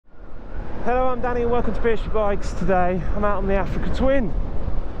Hello, I'm Danny and welcome to PSP Bikes. Today I'm out on the Africa Twin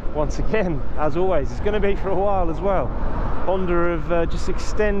once again, as always. It's going to be for a while as well. Honda have just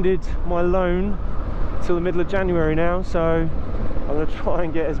extended my loan till the middle of January now, so I'm going to try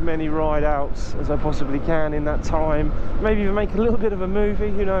and get as many ride outs as I possibly can in that time. Maybe even make a little bit of a movie,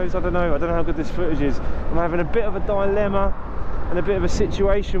 who knows, I don't know how good this footage is. I'm having a bit of a dilemma and a bit of a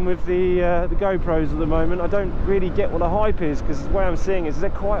situation with the GoPros at the moment. I don't really get what the hype is, because the way I'm seeing is they're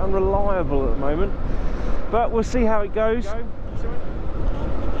quite unreliable at the moment, but we'll see how it goes.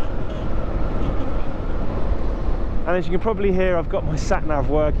 And as you can probably hear, I've got my sat-nav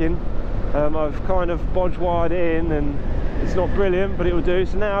working. I've kind of bodge wired in and it's not brilliant, but it will do.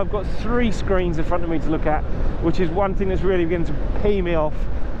 So now I've got 3 screens in front of me to look at, which is one thing that's really beginning to pee me off,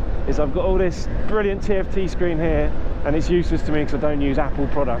 is I've got all this brilliant TFT screen here and it's useless to me because I don't use Apple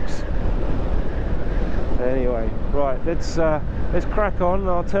products. Anyway, right, let's crack on.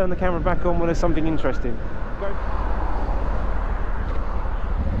 I'll turn the camera back on when there's something interesting. Go.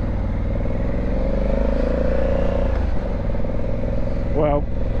 Well,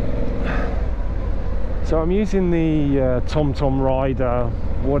 so I'm using the TomTom Rider,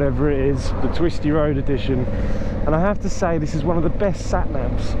 whatever it is, the Twisty Road edition, and I have to say this is one of the best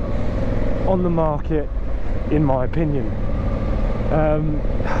sat-navs on the market, in my opinion.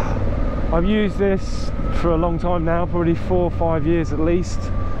 I've used this for a long time now, probably 4 or 5 years at least,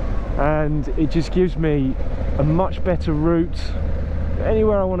 and it just gives me a much better route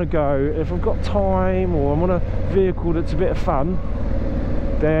anywhere I want to go. If I've got time or I'm on a vehicle that's a bit of fun,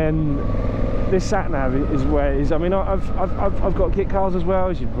 then this sat-nav is where it is. I mean, I've got kit cars as well,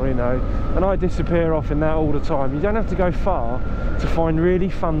 as you probably know, and I disappear off in that all the time. You don't have to go far to find really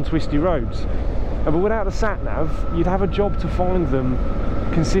fun twisty roads, but without a sat-nav you'd have a job to find them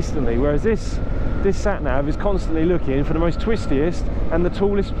consistently, whereas this sat-nav is constantly looking for the most twistiest and the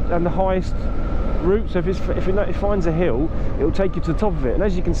tallest and the highest route. So if it finds a hill, it will take you to the top of it, and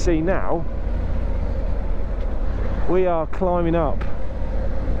as you can see now, we are climbing up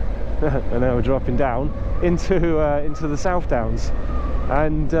and now we're dropping down into the South Downs,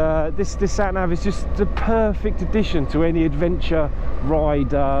 and this sat-nav is just the perfect addition to any adventure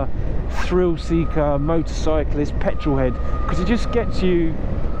rider, thrill seeker, motorcyclist, petrol head, because it just gives you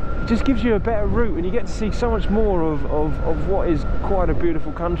a better route, and you get to see so much more of what is quite a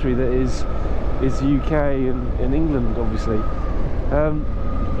beautiful country that is the UK and England, obviously.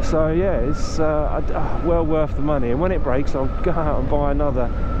 So yeah, it's well worth the money, and when it breaks I'll go out and buy another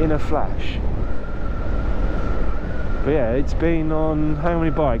in a flash. But yeah, it's been on how many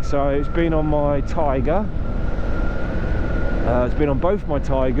bikes? So it's been on my Tiger, it's been on both my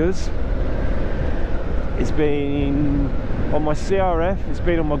Tigers, it's been on my CRF, it's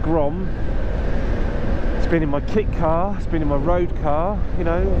been on my Grom, it's been in my kit car, it's been in my road car. You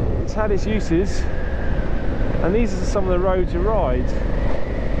know, it's had its uses, and these are some of the roads you ride.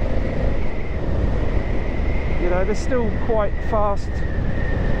 You know, there's still quite fast,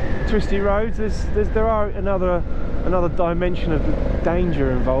 twisty roads. There are another dimension of danger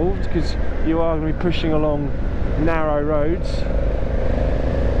involved, because you are going to be pushing along narrow roads.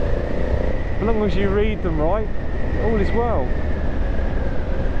 As long as you read them right, all is well.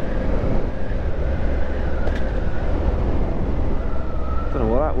 Don't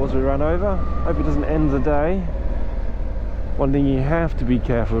know what that was we ran over. Hope it doesn't end the day. One thing you have to be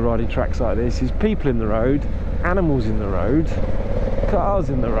careful with riding tracks like this is people in the road, animals in the road, cars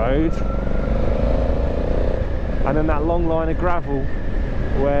in the road, and then that long line of gravel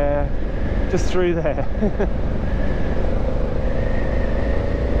where just through there.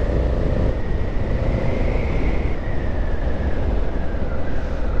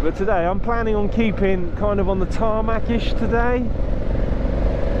 But today I'm planning on keeping kind of on the tarmac-ish today.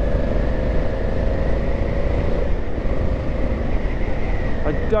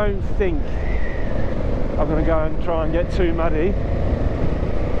 I don't think I'm going to go and try and get too muddy.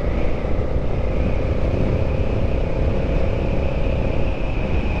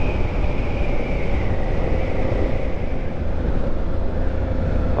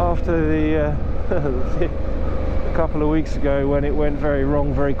 After the a couple of weeks ago when it went very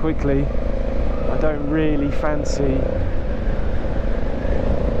wrong very quickly, I don't really fancy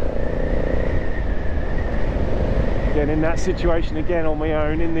getting in that situation again on my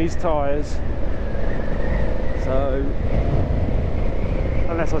own in these tyres. So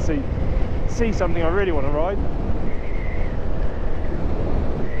unless I see something I really want to ride.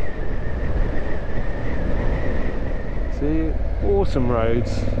 See, awesome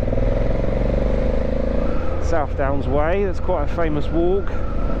roads. South Downs Way, that's quite a famous walk.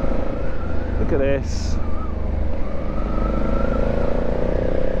 Look at this.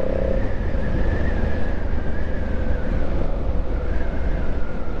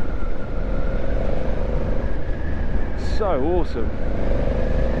 so awesome.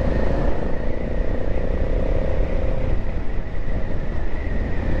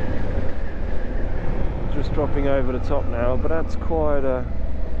 Just dropping over the top now, but that's quite a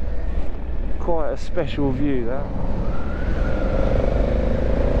special view, that.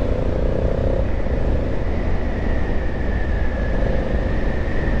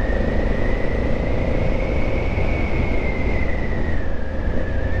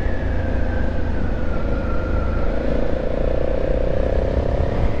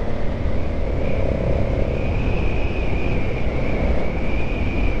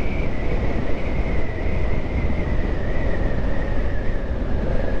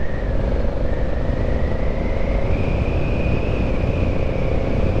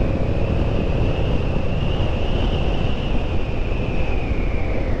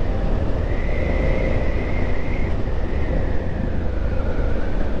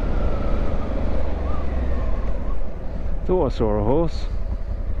 Thought I saw a horse.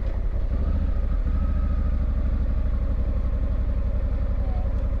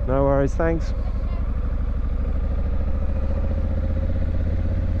 No worries, thanks.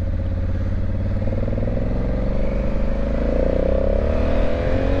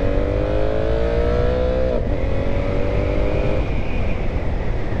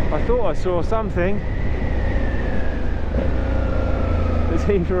 I thought I saw something. It's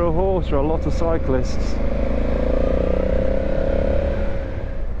either a horse or a lot of cyclists.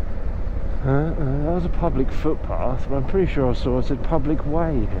 That was a public footpath, but I'm pretty sure I saw it said public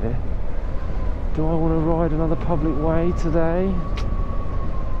way here. Do I want to ride another public way today?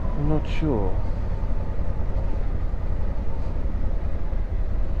 I'm not sure.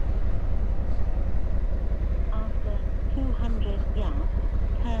 After 200 yards,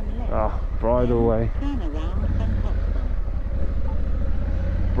 turn left. Ah, bridle way. Turn around and Hudson.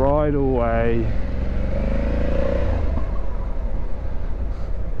 Bridle way.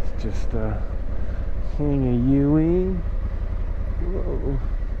 It's just thing a Ewing. Whoa.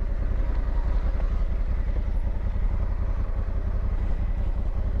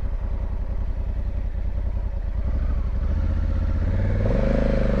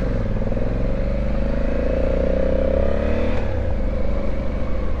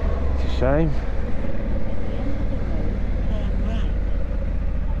 It's a shame.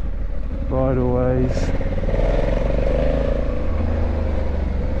 Bridleways.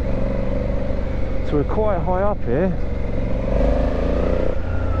 So we're quite high up here.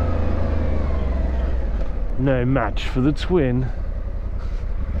 No match for the twin.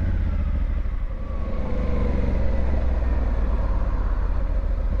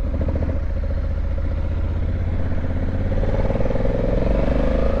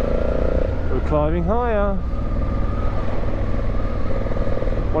 We're climbing higher.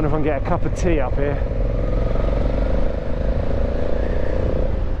 Wonder if I can get a cup of tea up here.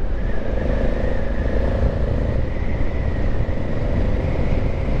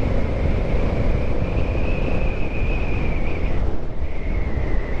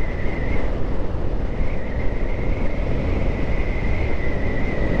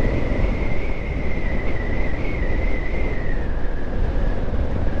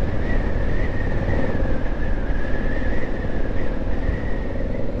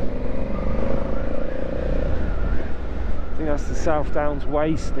 That's the South Downs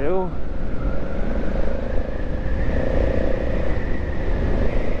Way still.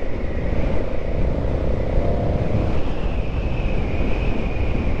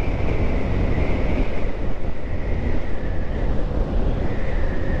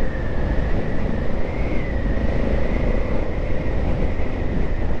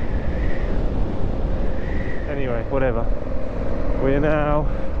 Anyway, whatever. We're now,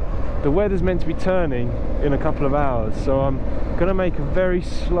 the weather's meant to be turning in a couple of hours, so I'm going to make a very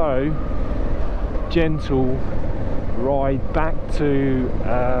slow, gentle ride back to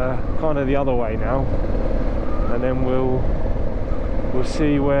kind of the other way now, and then we'll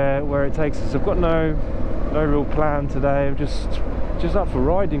see where it takes us. I've got no real plan today. I'm just up for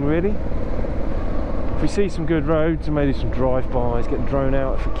riding, really. If we see some good roads and maybe some drive-bys, get the drone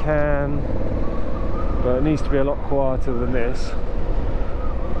out if we can, but it needs to be a lot quieter than this.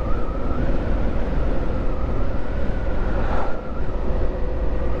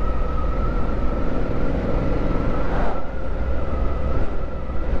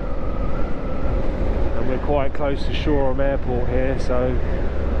 Quite close to Shoreham Airport here, so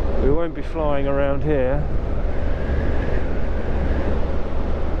we won't be flying around here.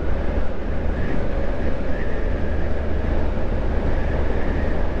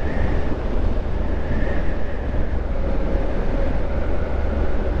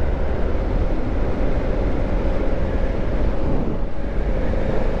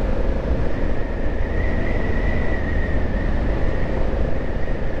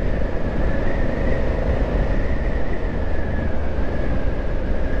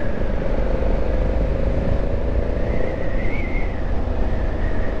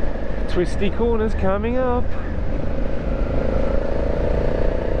 twisty corners coming up.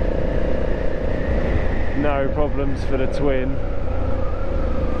 No problems for the twin.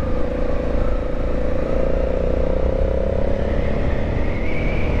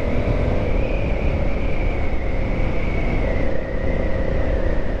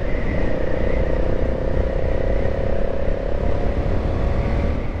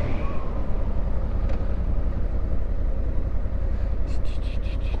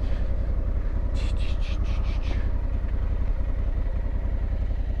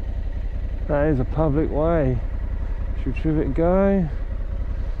 That is a public way. Should we give it a go?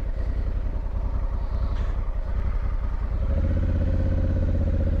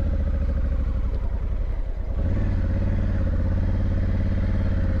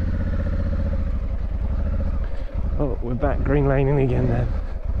 Oh, we're back green laning again then.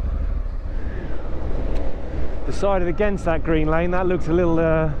 Decided against that green lane. That looks a little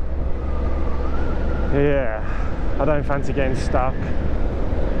yeah, I don't fancy getting stuck.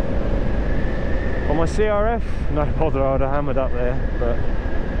 On my CRF, no bother, I would have hammered up there, but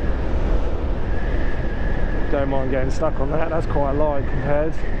don't mind getting stuck on that. That's quite light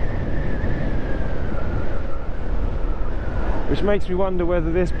compared. Which makes me wonder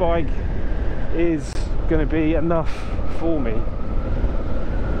whether this bike is going to be enough for me,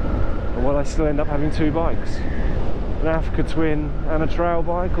 or will I still end up having two bikes? An Africa Twin and a trail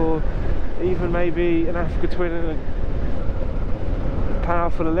bike, or even maybe an Africa Twin and a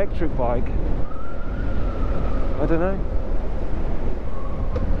powerful electric bike. I don't know.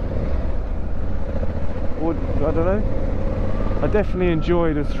 Or, I don't know. I definitely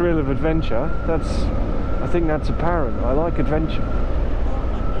enjoy the thrill of adventure. I think that's apparent. I like adventure.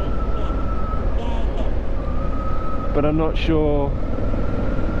 But I'm not sure. I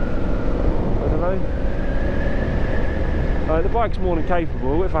don't know. The bike's more than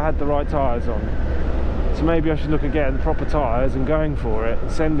capable if I had the right tyres on. So maybe I should look at getting the proper tyres and going for it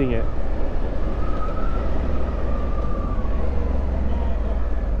and sending it.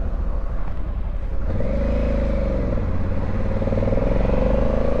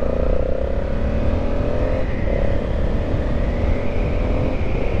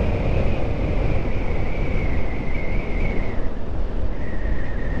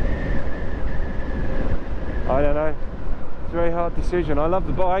 I don't know. It's a very hard decision. I love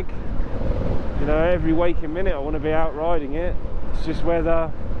the bike. You know, every waking minute I want to be out riding it. It's just whether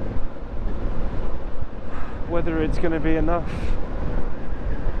it's going to be enough.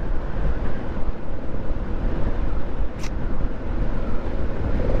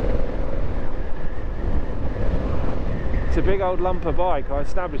 It's a big old lumper bike. I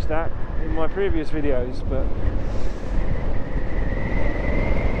established that in my previous videos, but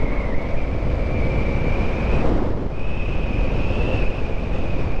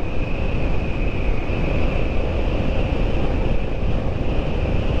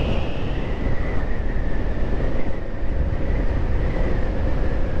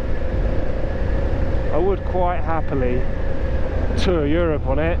I would quite happily tour Europe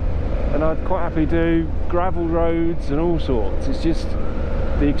on it, and I'd quite happily do gravel roads and all sorts. It's just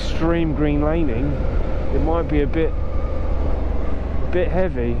the extreme green laning, it might be a bit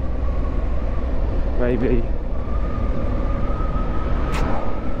heavy, maybe.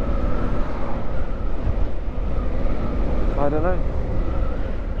 I don't know.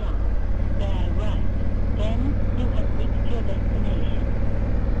 Bear right. Then you have reached your destination.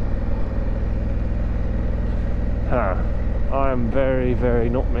 I am very, very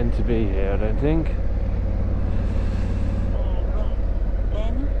not meant to be here, I don't think. Bear right.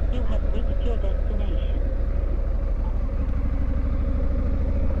 Then you have reached your destination.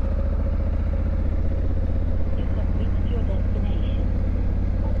 You have reached your destination.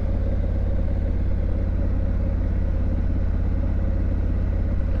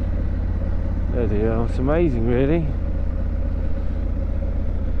 Bloody hell, it's amazing, really.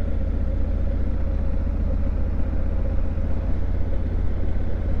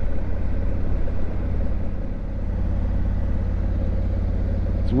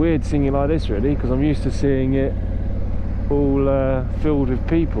 It's weird seeing it like this, really, because I'm used to seeing it all filled with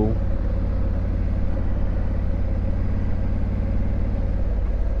people.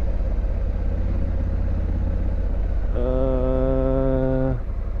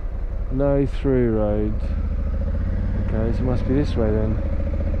 No through road. Okay, so it must be this way then.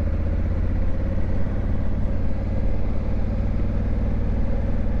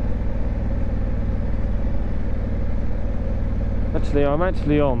 Actually, I'm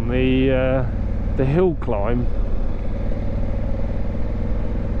actually on the Hillclimb.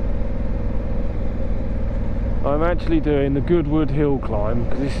 I'm actually doing the Goodwood Hillclimb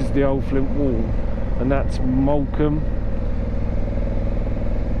because this is the old Flint Wall, and that's Morecambe.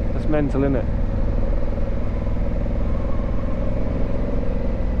 That's mental, isn't it?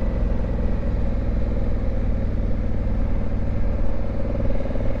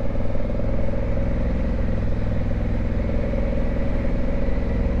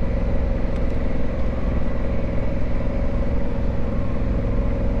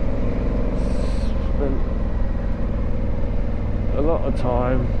 A lot of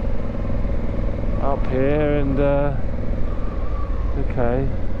time up here, and okay,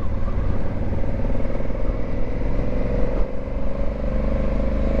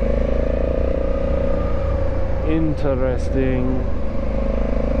 interesting.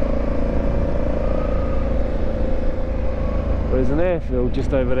 There's an airfield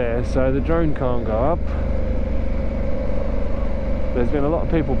just over there, so the drone can't go up. There's been a lot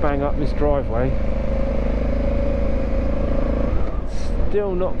of people bang up this driveway.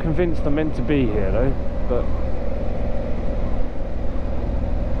 Still not convinced I'm meant to be here though, but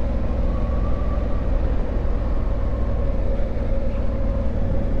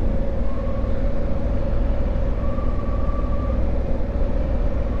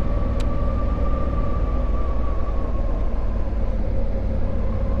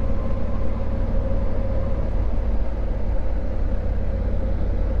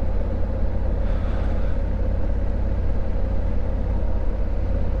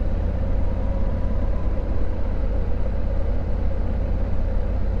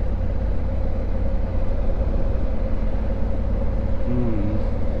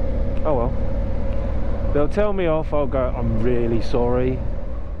oh well. They'll tell me off, I'll go, I'm really sorry.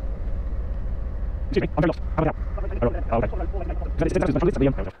 Excuse me, I'm very lost. How about now? Okay. It says that's the I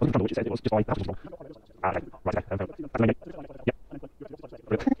wasn't from which it said it was just my house was wrong. Okay, right, okay. Yep. Yep.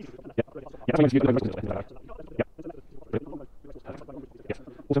 Yeah, that's what you do. Yep. Yes.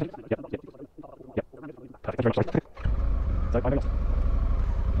 Also, yep. Yep. Perfect. Very sorry. So I'm very lost.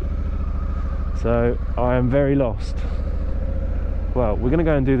 So I am very lost. Well, we're going to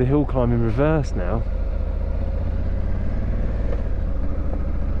go and do the hill climb in reverse now.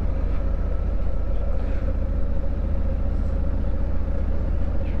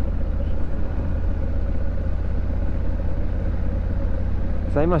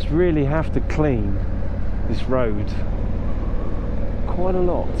 So they must really have to clean this road quite a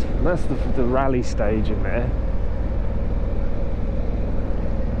lot. And that's the rally stage in there.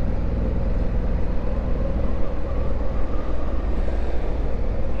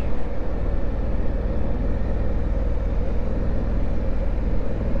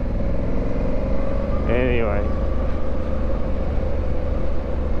 Anyway,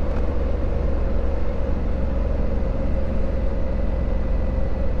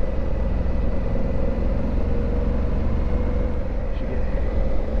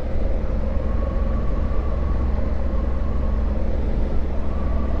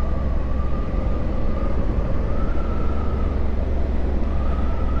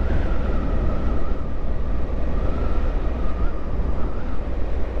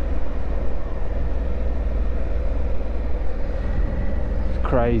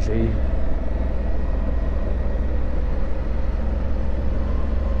 crazy.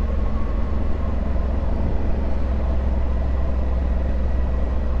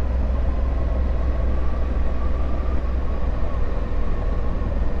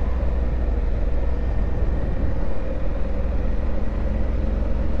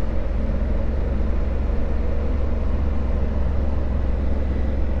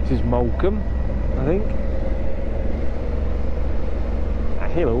 This is Morecambe, I think.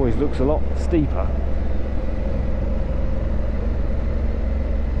 Hill always looks a lot steeper.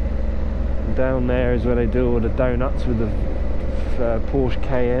 And down there is where they do all the donuts with the Porsche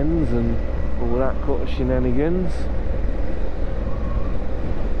Cayennes and all that kind of shenanigans.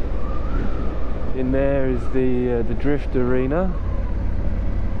 In there is the drift arena.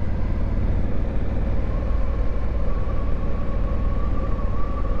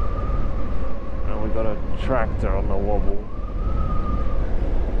 And we've got a tractor on the wobble.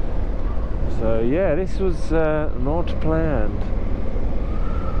 So yeah, this was not planned.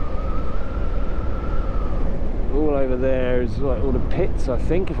 All over there is like all the pits, I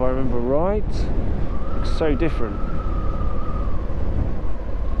think, if I remember right. Looks so different.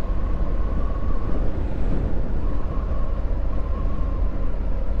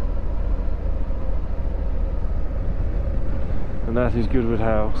 And that is Goodwood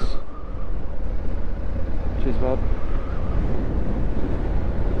House. Cheers, bud.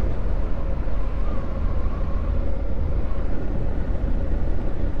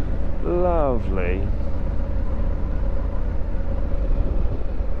 Lovely.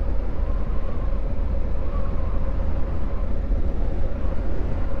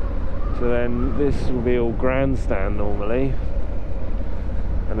 So then this will be all grandstand normally,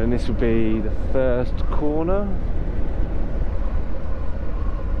 and then this will be the first corner.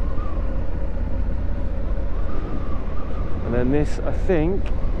 And then this, I think,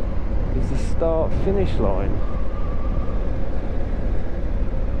 is the start finish line.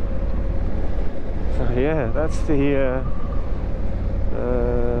 So yeah, that's the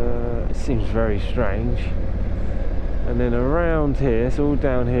it seems very strange. And then around here, so all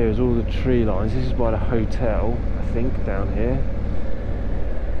down here is all the tree lines. This is by the hotel, I think, down here.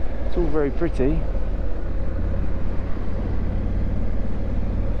 It's all very pretty.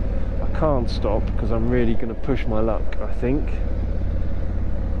 I can't stop because I'm really going to push my luck, I think.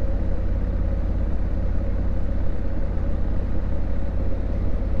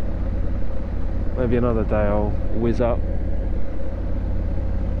 Maybe another day I'll whiz up.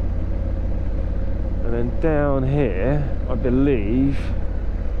 And then down here, I believe,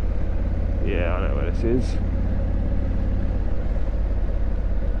 yeah, I know where this is.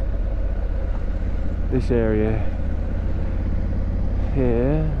 This area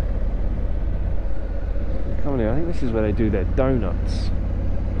here. Come on here, I think this is where they do their donuts.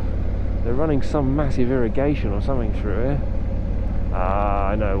 They're running some massive irrigation or something through here. Ah,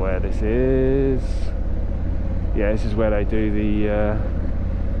 I know where this is. Yeah, this is where they do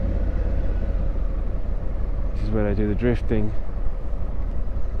the drifting.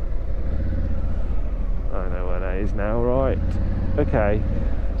 I know where that is now, right. Okay,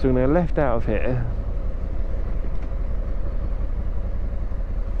 so I'm going to left out of here.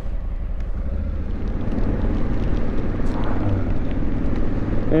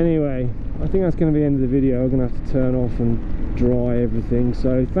 Anyway, I think that's going to be the end of the video. I'm going to have to turn off and dry everything.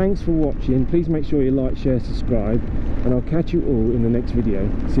 So thanks for watching. Please make sure you like, share, subscribe, and I'll catch you all in the next video.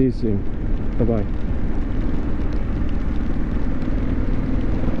 See you soon. Bye bye.